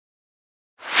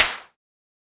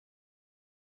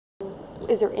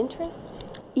Is there interest?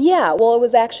 Yeah, well, it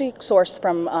was actually sourced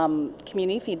from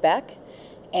community feedback,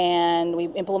 and we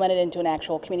implemented it into an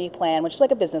actual community plan, which is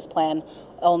like a business plan.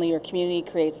 Only your community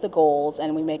creates the goals,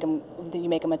 and you make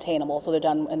them attainable, so they're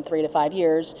done in 3 to 5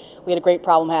 years. We had a great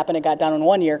problem happen; it got done in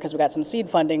 1 year because we got some seed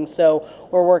funding. So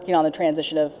we're working on the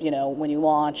transition of when you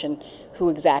launch and who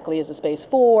exactly is the space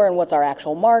for and what's our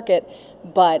actual market.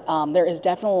 But there is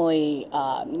definitely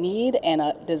need and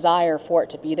a desire for it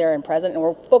to be there and present, and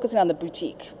we're focusing on the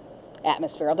boutique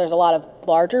atmosphere. There's a lot of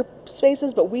larger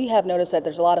spaces, but we have noticed that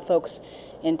there's a lot of folks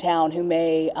in town who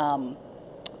may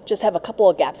just have a couple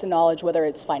of gaps in knowledge, whether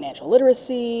it's financial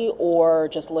literacy or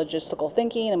just logistical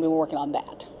thinking, and we've been working on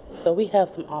that. So we have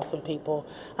some awesome people.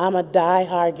 I'm a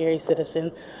die-hard Gary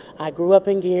citizen. I grew up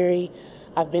in Gary.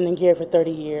 I've been in Gary for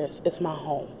 30 years. It's my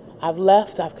home. I've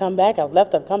left, I've come back, I've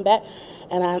left, I've come back,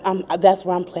 and that's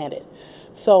where I'm planted.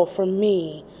 So for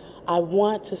me, I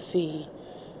want to see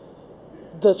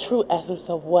the true essence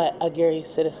of what a Gary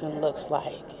citizen looks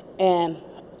like. And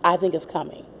I think it's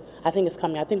coming. I think it's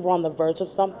coming. I think we're on the verge of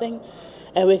something,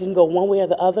 and we can go one way or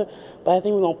the other, but I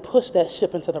think we're going to push that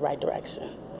ship into the right direction.